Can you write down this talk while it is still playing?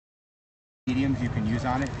mediums you can use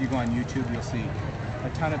on it. If you go on YouTube, you'll see a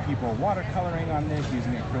ton of people watercoloring on this,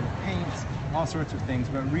 using acrylic paints, all sorts of things.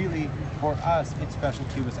 But really, for us, its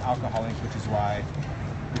specialty was alcohol ink, which is why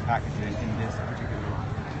we package it in this particular line.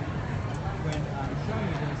 When I'm showing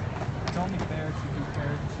you this, it's only fair to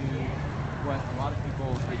compare it to what a lot of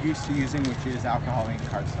people are used to using, which is alcohol ink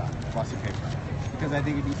cardstock, glossy paper. Because I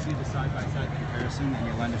think if you see the side-by-side comparison, then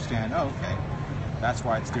you'll understand, oh, okay, that's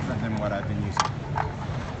why it's different than what I've been using.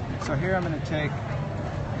 So here I'm going to take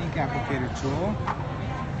ink applicator tool,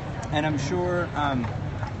 and I'm sure,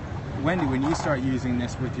 Wendy, when you start using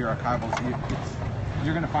this with your archivals,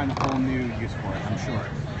 you're going to find a whole new use for it, I'm sure.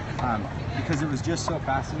 Because it was just so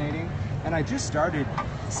fascinating, and I just started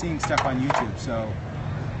seeing stuff on YouTube, so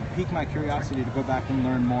it piqued my curiosity to go back and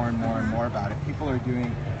learn more and more and more about it. People are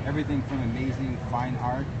doing everything from amazing fine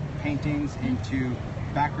art paintings into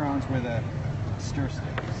backgrounds with a stir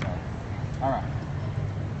stick. So, all right.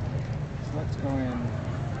 So let's go in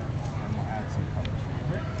and we'll add some colors real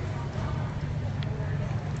quick.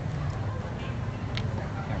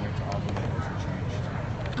 Can't wait till all the layers are changed.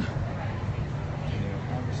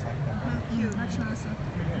 I just like that one. Cute. That's awesome.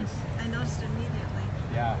 It is. I noticed immediately.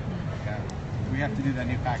 Yeah. We have to do that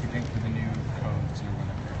new packaging for the new codes or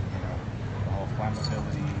whatever. You know, the whole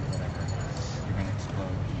flammability, whatever. You're going to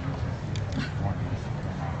explode. Warnings.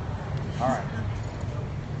 All right.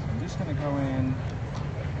 So I'm just going to go in.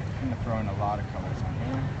 I'm going to throw in a lot of colors on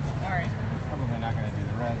here. All right. Probably not going to do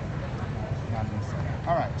the red. Not in this second.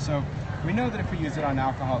 All right. So we know that if we use it on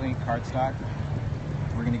alcohol ink cardstock,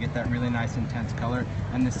 we're going to get that really nice intense color.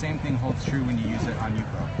 And the same thing holds true when you use it on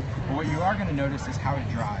Yupo. But what you are going to notice is how it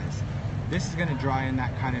dries. This is going to dry in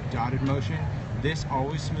that kind of dotted motion. This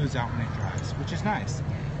always smooths out when it dries, which is nice.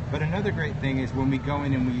 But another great thing is when we go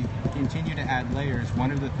in and we continue to add layers,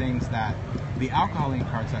 one of the things that the alcohol ink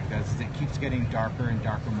cardstock does is it keeps getting darker and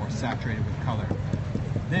darker, more saturated with color.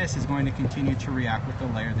 This is going to continue to react with the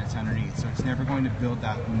layer that's underneath, so it's never going to build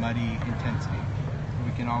that muddy intensity.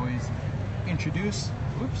 We can always introduce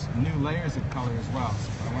new layers of color as well. So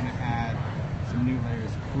if I want to add some new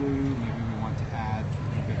layers of blue, maybe we want to add a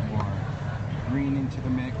little bit more green into the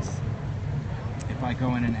mix. If I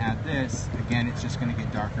go in and add this, again, it's just going to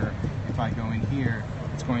get darker. If I go in here,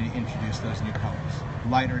 it's going to introduce those new colors,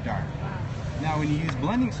 light or dark. Now, when you use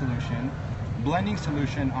blending solution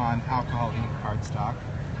on alcohol ink cardstock,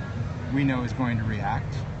 we know is going to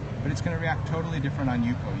react, but it's going to react totally different on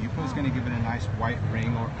Yupo. Yupo is going to give it a nice white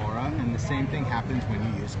ring or aura, and the same thing happens when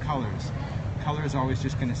you use colors. Color is always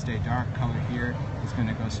just going to stay dark. Color here is going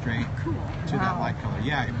to go straight to that light color.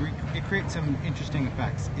 Yeah, it creates some interesting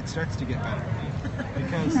effects. It starts to get better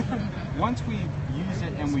because once we use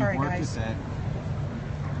it and we work with it,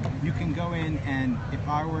 you can go in and if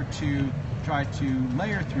I were to try to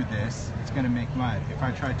layer through this, it's going to make mud. If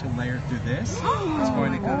I try to layer through this, it's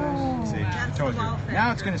going to go. See, I told you.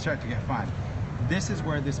 Now it's going to start to get fun. This is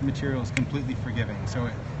where this material is completely forgiving. So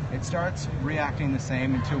it starts reacting the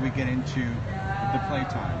same until we get into the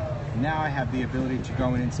playtime. Now I have the ability to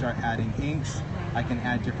go in and start adding inks. I can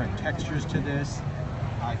add different textures to this.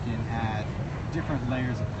 I can add different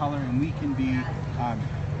layers of color, and we can be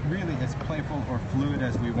really as playful or fluid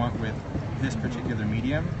as we want with this particular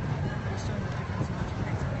medium.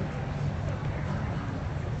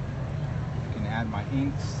 I can add my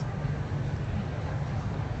inks,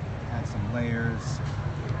 add some layers.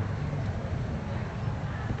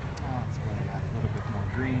 Let's go and add a little bit more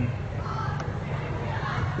green.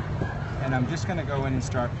 And I'm just going to go in and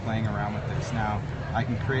start playing around with this. Now, I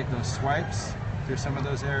can create those swipes through some of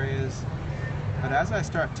those areas, but as I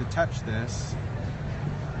start to touch this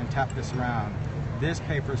and tap this around, this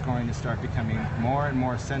paper is going to start becoming more and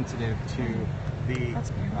more sensitive to the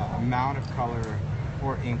amount of color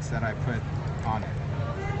or inks that I put on it.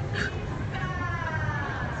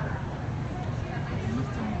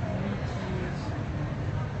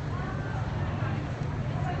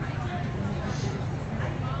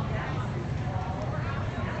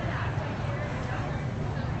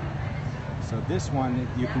 So this one,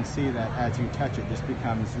 you can see that as you touch it, this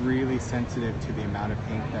becomes really sensitive to the amount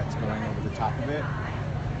of ink that's going over the top of it.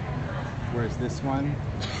 Whereas this one,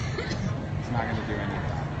 it's not going to do any of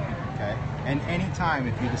that, okay? And anytime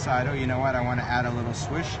if you decide, oh, you know what, I want to add a little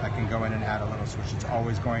swish, I can go in and add a little swish. It's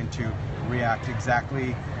always going to react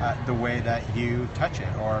exactly the way that you touch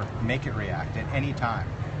it or make it react at any time,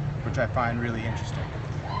 which I find really interesting,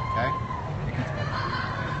 okay? It gets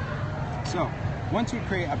better. So, once we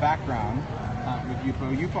create a background with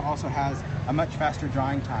Yupo, Yupo also has a much faster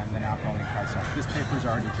drying time than alcohol ink cardstock. This paper is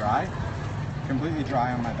already dry, completely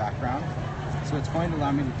dry on my background, so it's going to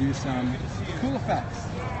allow me to do some cool effects.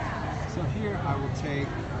 So here I will take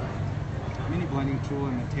mini blending tool.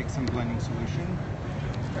 I'm going to take some blending solution.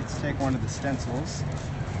 Let's take one of the stencils.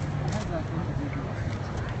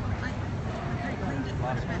 I cleaned it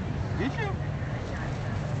last week. Did you?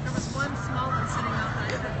 There was one small one sitting out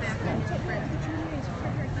that I put back in the fridge.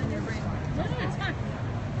 On your ring. No, it's fine.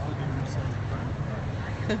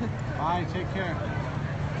 Bye, take care.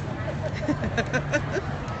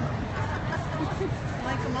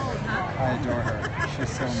 Like them old, huh? I adore her.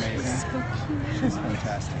 She's so amazing. She's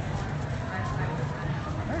fantastic.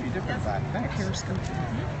 Oh, you did put that. Thanks. Periscope.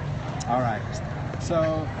 All right.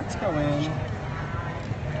 So let's go in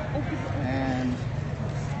and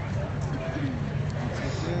we'll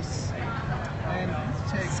take this and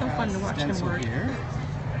let's take So fun to watch him stencil work. here.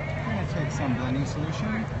 I'm going to take some blending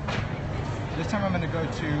solution. This time I'm going to go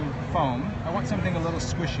to foam. I want something a little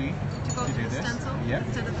squishy To go to through do the this. stencil Yep.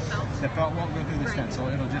 instead of the felt. The felt won't go through the Right. stencil,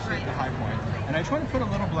 it'll just hit Right. the high point. And I just want to put a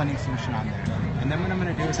little blending solution on there. And then what I'm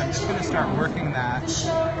going to do is I'm just going to start working that. The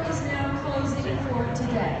show is now closing for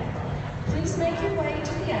today. Please make your way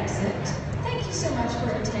to the exit. Thank you so much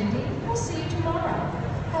for attending. We'll see you tomorrow.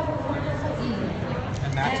 Have a wonderful evening.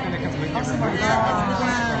 And that's going to completely remove that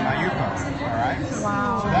from my UPO. Alright?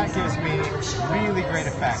 Wow. So that gives me really great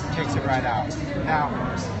effect. Takes it right out. Now,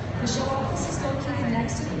 The show office is located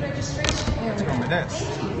next to the registration area. let's go with this.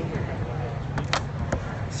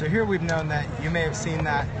 So here we've known that you may have seen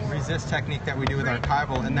that resist technique that we do with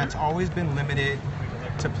archival, and that's always been limited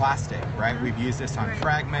to plastic, right? We've used this on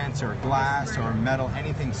fragments or glass or metal,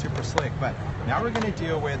 anything super slick, but now we're going to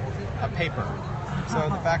deal with a paper. So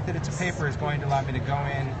the fact that it's a paper is going to allow me to go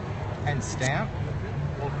in and stamp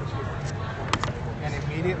and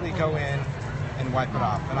immediately go in and wipe it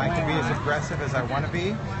off. And I can be as aggressive as I want to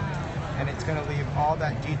be, and it's going to leave all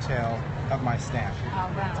that detail of my stamp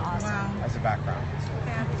Wow. as a background.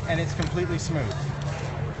 And it's completely smooth.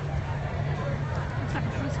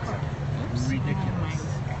 Ridiculous.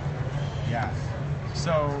 Yeah.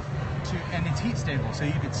 So, and it's heat stable, so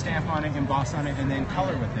you could stamp on it, emboss on it, and then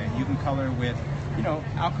color with it. You can color with, you know,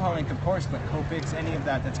 alcohol ink, of course, but Copics, any of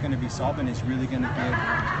that that's going to be solvent is really going to give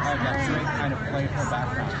that great kind of playful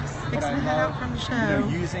background. But I love, you know,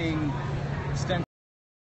 using stencils.